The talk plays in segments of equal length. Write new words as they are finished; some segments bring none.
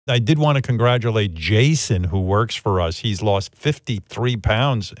I did want to congratulate Jason, who works for us. He's lost 53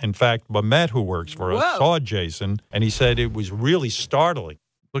 pounds. In fact, Mamet, who works for us, saw Jason, and he said it was really startling.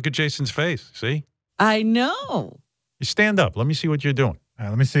 Look at Jason's face. See? I know. You stand up. Let me see what you're doing.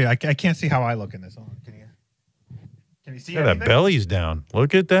 Let me see. I can't see how I look in this. Can you see that belly's down.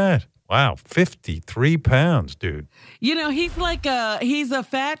 Look at that. Wow, 53 pounds, dude. You know, he's a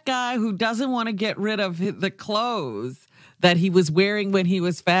fat guy who doesn't want to get rid of the clothes that he was wearing when he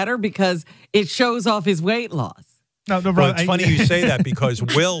was fatter because it shows off his weight loss. No, it's funny you say that because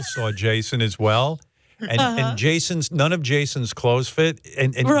Will saw Jason as well. And none of Jason's clothes fit.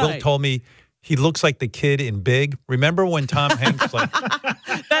 And Will told me he looks like the kid in Big. Remember when Tom Hanks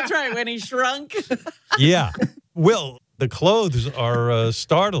That's right, when he shrunk. Yeah. Will, the clothes are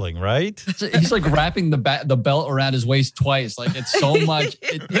startling, right? He's like wrapping the belt around his waist twice. Like, it's so much.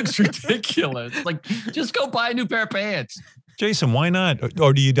 It looks ridiculous. Like, just go buy a new pair of pants. Jason, why not?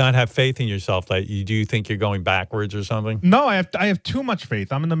 Or do you not have faith in yourself? Like, do you think you're going backwards or something? No, I have too much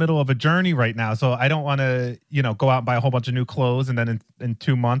faith. I'm in the middle of a journey right now, so I don't want to, go out and buy a whole bunch of new clothes, and then in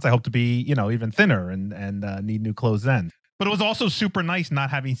 2 months I hope to be, even thinner and need new clothes then. But it was also super nice not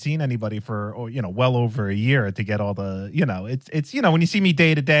having seen anybody for, well over a year to get all the, it's when you see me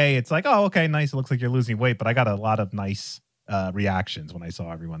day to day, it's like, oh, okay, nice. It looks like you're losing weight. But I got a lot of nice reactions when I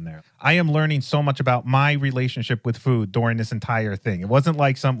saw everyone there. I am learning so much about my relationship with food during this entire thing. It wasn't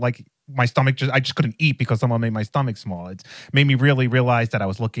like my stomach I just couldn't eat because someone made my stomach small. It's made me really realize that I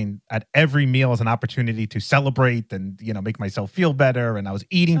was looking at every meal as an opportunity to celebrate and, make myself feel better. And I was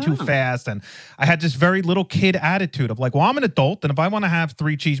eating too fast. And I had this very little kid attitude of like, well, I'm an adult. And if I want to have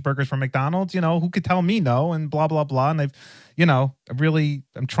 3 cheeseburgers from McDonald's, who could tell me no? And blah, blah, blah. And I'm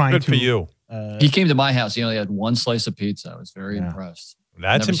trying Good for you. He came to my house. He only had 1 slice of pizza. I was very impressed.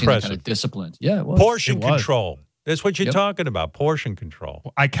 That's impressive. That kind of disciplined. Yeah, it was. Portion control. That's what you're talking about, portion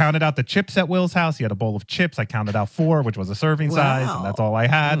control. I counted out the chips at Will's house. He had a bowl of chips. I counted out 4, which was a serving size, and that's all I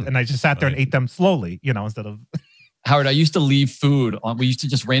had. And I just sat there and ate them slowly, instead of... Howard, I used to leave food on... We used to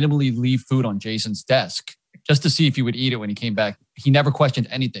just randomly leave food on Jason's desk just to see if he would eat it when he came back. He never questioned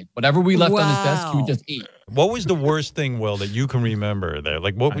anything. Whatever we left on his desk, he would just eat. What was the worst thing, Will, that you can remember there?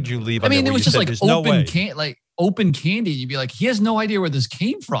 Like, what would you leave on there? I mean, it was just like open candy. You'd be like, he has no idea where this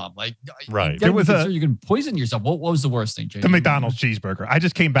came from. Like, right. There was you can poison yourself. What was the worst thing, Jason? The McDonald's cheeseburger. I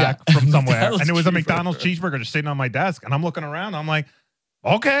just came back from somewhere and it was a McDonald's cheeseburger just sitting on my desk. And I'm looking around. I'm like,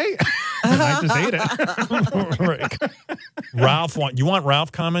 okay. And I just ate it. Right. Ralph, you want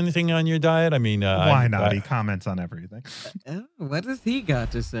Ralph commenting on your diet? I mean, why not? He comments on everything. What does he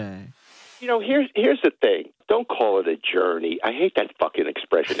got to say? Here's the thing. Don't call it a journey. I hate that fucking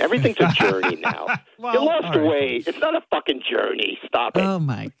expression. Everything's a journey now. Well, you lost weight. It's not a fucking journey. Stop it. Oh,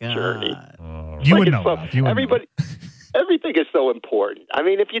 my God. Journey. You would know. Everybody. Everything is so important. I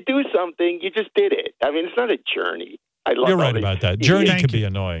mean, if you do something, you just did it. I mean, it's not a journey. You're right about that. Journey can be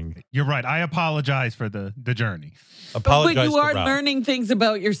annoying. You're right. I apologize for the journey. Apologize but you are Ralph. learning things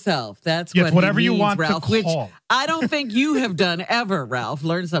about yourself. That's yes, what whatever he you means, want Ralph, to call. which I don't think you have done ever, Ralph.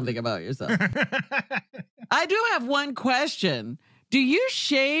 Learn something about yourself. I do have one question. Do you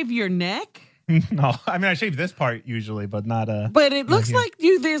shave your neck? No, I mean I shave this part usually, but not But it looks like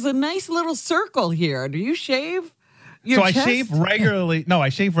there's a nice little circle here. Do you shave? Your chest? I shave regularly. No, I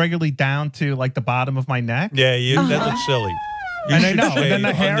shave regularly down to like the bottom of my neck. Yeah, that looks silly. And I know. And then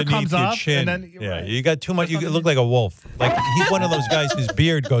the hair comes up. Chin. And then, right. You got too much. You look like a wolf. Like he's one of those guys. His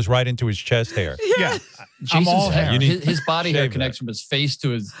beard goes right into his chest hair. Yeah. I'm all hair. His body hair connects from his face to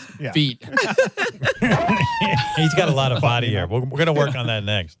his feet. He's got a lot of body hair. We're going to work on that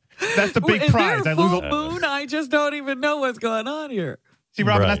next. That's the big prize. Is there a full moon? I just don't even know what's going on here. See,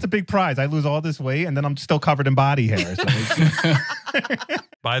 Robin, that's the big prize. I lose all this weight, and then I'm still covered in body hair. So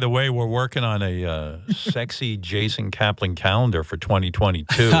by the way, we're working on a sexy Jason Kaplan calendar for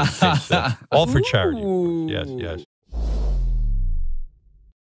 2022. All for charity. Yes.